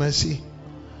 show me mercy.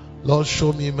 Lord,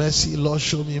 show me mercy. Lord,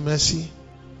 show me mercy.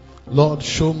 Lord,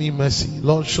 show me mercy.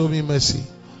 Lord, show me mercy.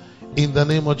 In the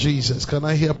name of Jesus. Can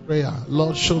I hear prayer?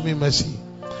 Lord, show me mercy.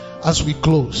 As we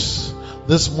close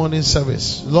this morning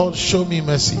service, Lord, show me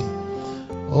mercy.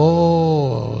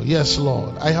 Oh, yes,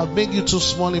 Lord. I have made you too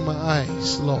small in my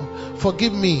eyes, Lord.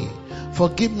 Forgive me.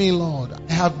 Forgive me, Lord.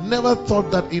 I have never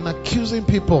thought that in accusing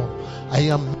people, I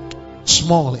am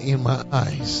small in my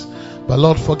eyes. But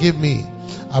Lord, forgive me.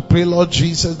 I pray, Lord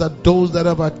Jesus, that those that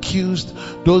have accused,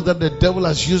 those that the devil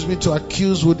has used me to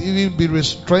accuse would even be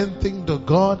strengthened to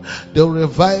God. They'll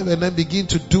revive and then begin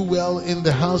to do well in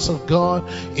the house of God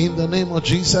in the name of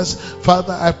Jesus.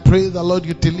 Father, I pray that, Lord,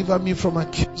 you deliver me from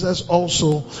accusers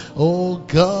also. Oh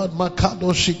God,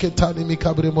 Makado Shiketani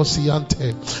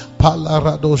Mikabremosiante,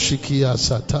 Palarado Shikia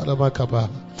Satara Makaba.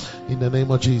 In the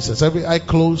name of Jesus. Every eye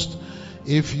closed.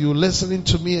 If you're listening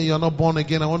to me and you're not born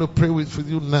again, I want to pray with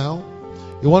you now.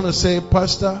 You want to say,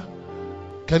 Pastor,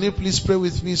 can you please pray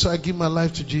with me so I give my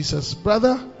life to Jesus?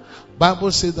 Brother,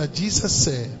 Bible says that Jesus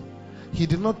said he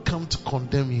did not come to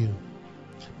condemn you,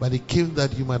 but he came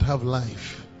that you might have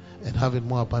life and have it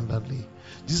more abundantly.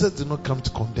 Jesus did not come to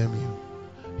condemn you.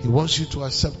 He wants you to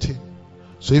accept him.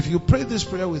 So if you pray this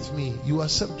prayer with me, you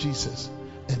accept Jesus,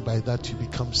 and by that you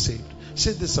become saved.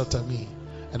 Say this after me,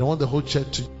 and I want the whole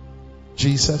church to: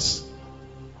 Jesus,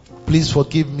 please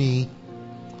forgive me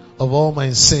of all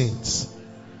my sins.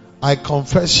 I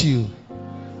confess you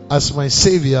as my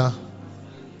Savior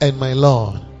and my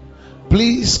Lord.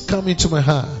 Please come into my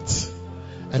heart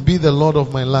and be the Lord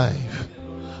of my life.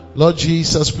 Lord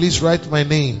Jesus, please write my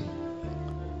name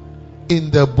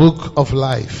in the book of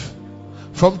life.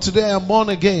 From today I'm born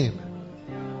again,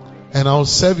 and I'll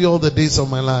serve you all the days of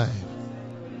my life.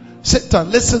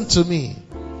 Satan, listen to me.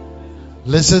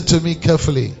 Listen to me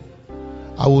carefully.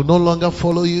 I will no longer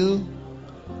follow you.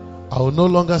 I will no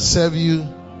longer serve you.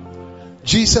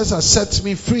 Jesus has set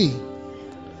me free,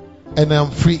 and I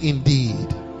am free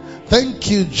indeed. Thank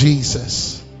you,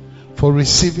 Jesus, for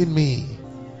receiving me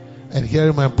and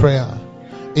hearing my prayer.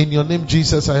 In your name,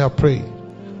 Jesus, I have prayed.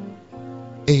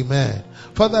 Amen.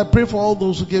 Father, I pray for all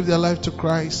those who gave their life to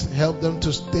Christ. Help them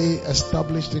to stay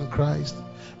established in Christ.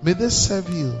 May they serve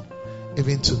you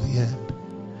even to the end.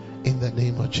 In the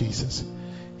name of Jesus.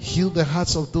 Heal the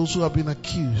hearts of those who have been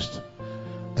accused,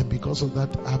 and because of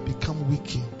that have become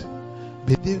weakened.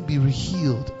 May they be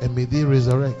healed, and may they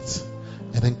resurrect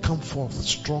and then come forth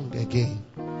strong again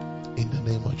in the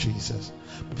name of Jesus.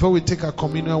 Before we take our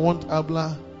communion, I want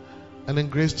Abla and then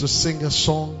Grace to sing a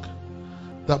song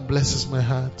that blesses my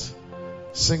heart.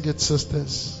 Sing it,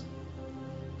 sisters.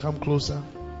 Come closer.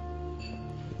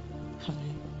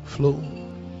 Flow.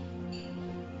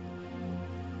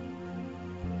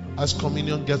 As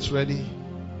communion gets ready,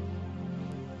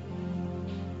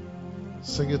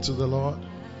 sing it to the Lord.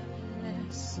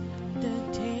 The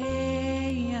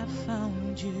day I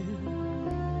found you,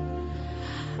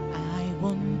 I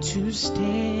want to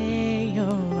stay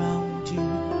around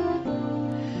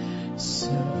you,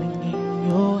 serving in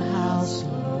your house,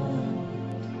 Lord,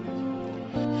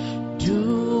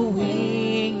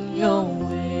 doing your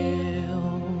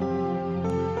will.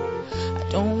 I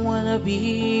don't want to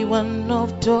be one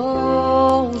of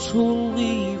those who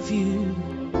leave you,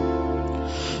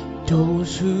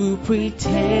 those who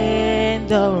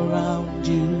pretend around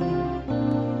you,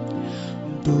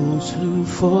 those who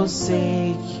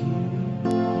forsake you,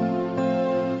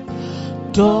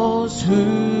 those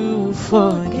who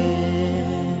forget.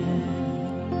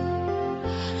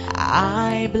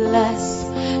 I bless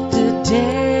the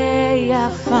day I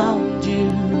found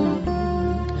you.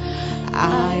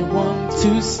 I want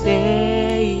to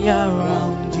stay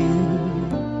around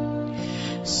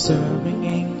you, serving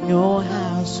in your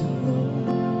house, Lord,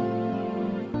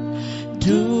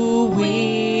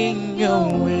 doing your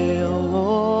will.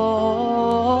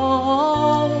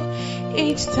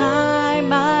 Each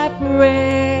time I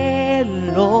pray,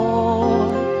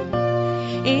 Lord,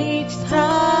 each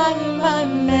time I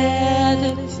meditate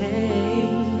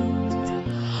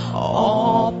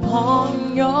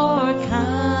upon your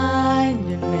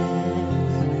kindness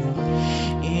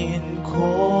in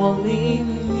calling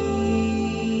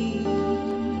me,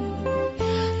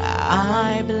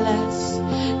 I bless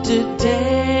the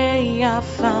day I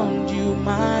found you,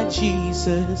 my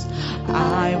Jesus.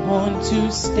 I want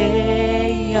to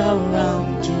stay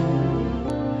around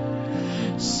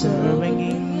you, serving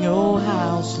in your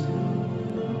house, Lord,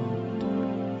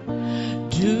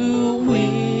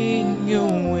 doing your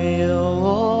will.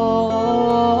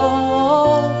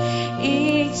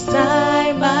 Each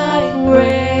time I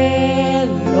pray,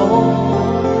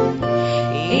 Lord,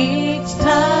 each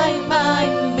time I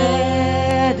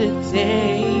meditate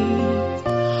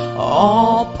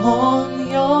upon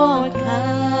your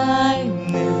kindness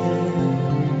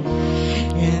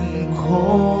in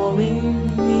calling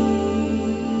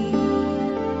me.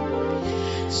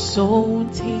 So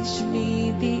teach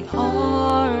me the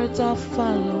art of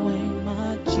following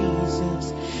my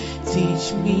Jesus.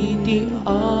 Teach me the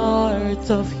art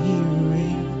of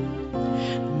hearing,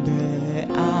 that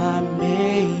I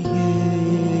may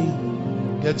hear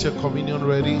you. Get your communion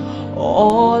ready.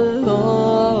 All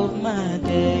of my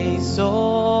days,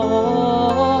 oh,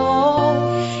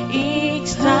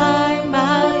 each time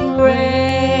I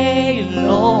pray,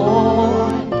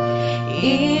 Lord,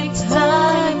 each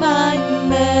time I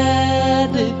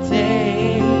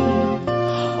meditate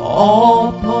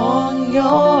upon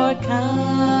your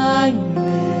kindness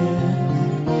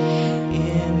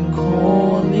in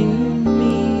calling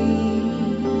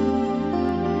me,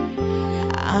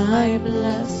 I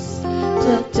bless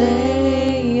the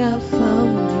day I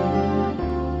found you.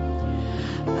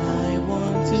 I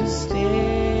want to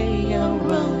stay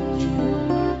around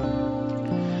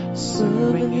you,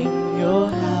 serving in your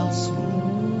house,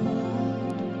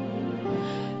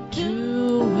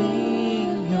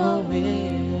 doing your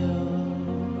will.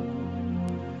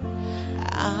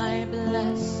 I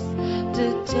bless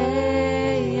the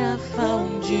day I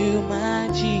found you, my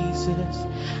Jesus.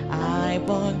 I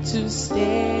want to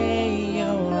stay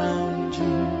around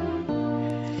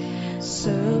you,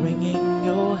 serving in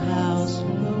your house,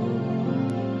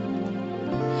 Lord,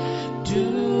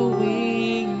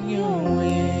 doing your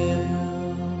will.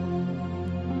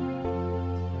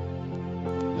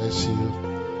 Bless you.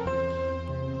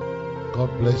 God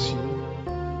bless you.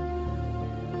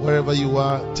 Wherever you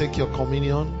are, take your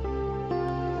communion.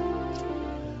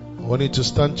 I want you to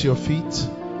stand to your feet.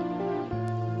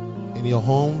 In your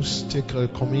homes, take your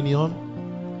communion.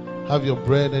 Have your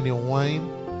bread and your wine.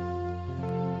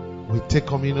 We take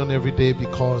communion every day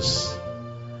because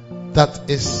that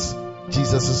is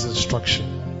Jesus'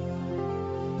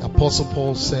 instruction. The Apostle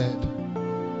Paul said,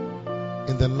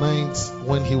 in the night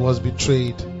when he was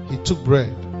betrayed, he took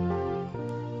bread.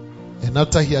 And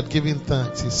after he had given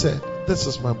thanks, he said, "This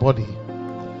is my body,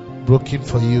 broken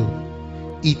for you.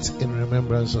 Eat in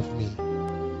remembrance of me."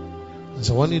 And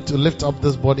so I want you to lift up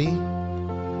this body.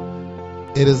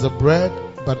 It is the bread,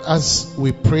 but as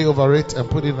we pray over it and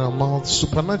put it in our mouth,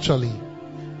 supernaturally,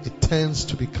 it tends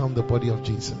to become the body of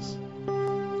Jesus.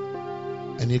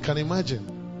 And you can imagine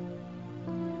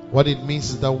what it means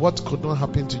is that what could not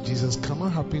happen to Jesus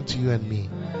cannot happen to you and me.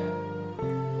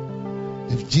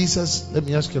 If Jesus, let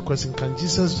me ask you a question, can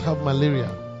Jesus have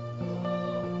malaria?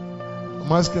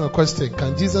 I'm asking a question.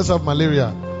 Can Jesus have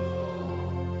malaria?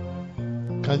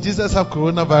 Can Jesus have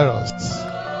coronavirus?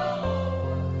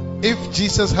 If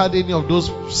Jesus had any of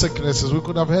those sicknesses, we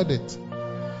could have had it.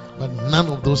 But none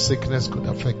of those sicknesses could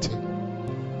affect him.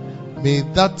 May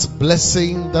that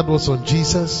blessing that was on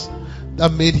Jesus,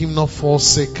 that made him not fall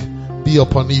sick, be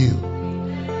upon you.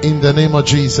 In the name of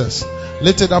Jesus.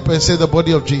 Lift it up and say, the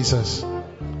body of Jesus.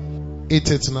 Eat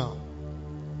it now.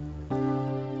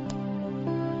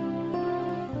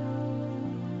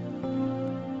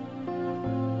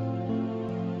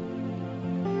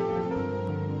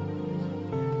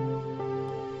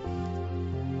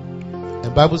 The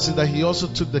Bible says that he also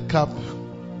took the cup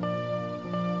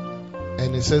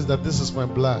and he says that this is my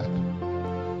blood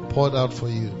poured out for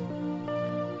you.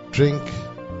 Drink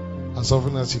as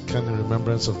often as you can in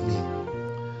remembrance of me.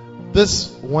 This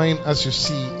wine, as you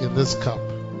see in this cup,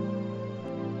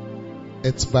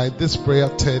 it's by this prayer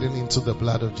turning into the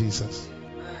blood of Jesus.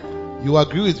 You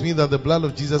agree with me that the blood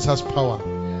of Jesus has power.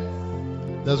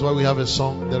 That's why we have a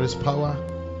song, there is power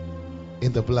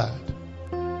in the blood.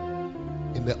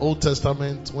 In the Old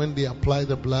Testament, when they apply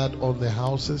the blood on the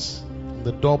houses, on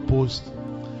the doorpost,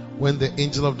 when the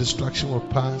angel of destruction will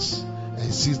pass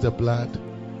and sees the blood,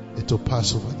 it will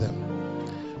pass over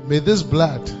them. May this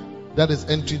blood that is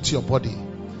entering to your body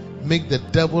make the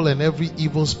devil and every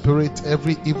evil spirit,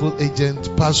 every evil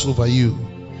agent pass over you.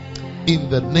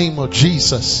 In the name of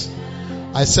Jesus.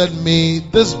 I said, may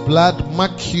this blood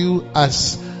mark you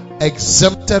as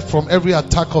exempted from every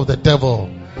attack of the devil.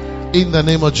 In the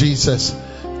name of Jesus.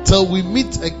 Till we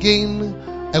meet again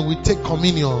and we take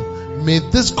communion, may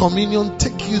this communion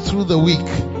take you through the week.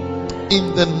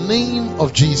 In the name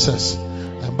of Jesus.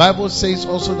 The Bible says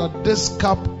also that this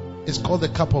cup is called the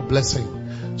cup of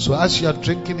blessing. So as you are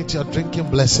drinking it, you are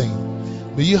drinking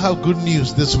blessing. May you have good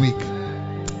news this week.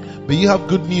 May you have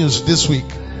good news this week.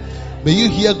 May you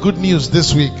hear good news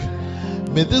this week.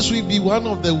 May this week be one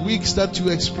of the weeks that you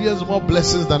experience more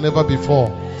blessings than ever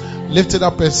before. Lift it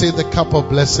up and say the cup of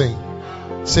blessing.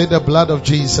 Say the blood of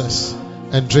Jesus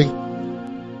and drink.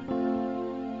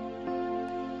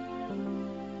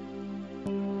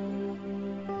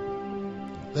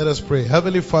 Let us pray.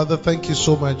 Heavenly Father, thank you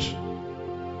so much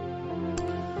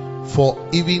for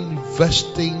even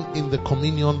investing in the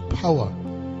communion power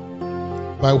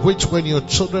by which when your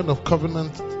children of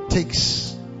covenant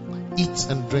takes, eats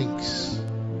and drinks,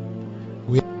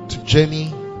 we have to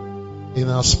journey in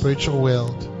our spiritual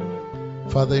world,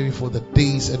 Father, even for the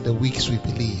days and the weeks we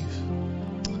believe.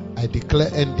 I declare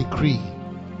and decree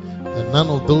that none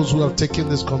of those who have taken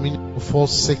this communion will fall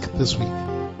sick this week.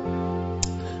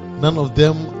 None of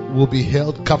them will be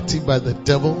held captive by the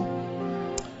devil.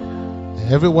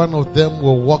 Every one of them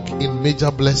will walk in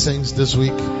major blessings this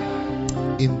week.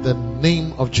 In the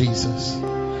name of Jesus,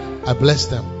 I bless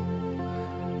them.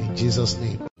 In Jesus'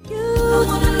 name.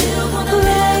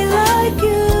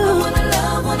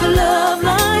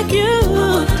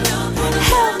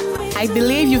 I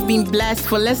believe you've been blessed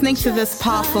for listening to this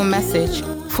powerful message.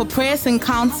 For prayers and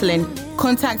counseling,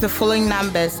 contact the following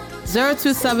numbers: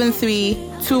 0273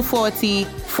 240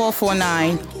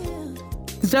 449,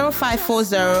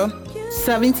 0540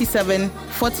 77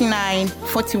 49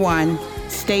 41.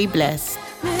 Stay blessed.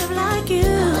 Live like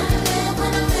you.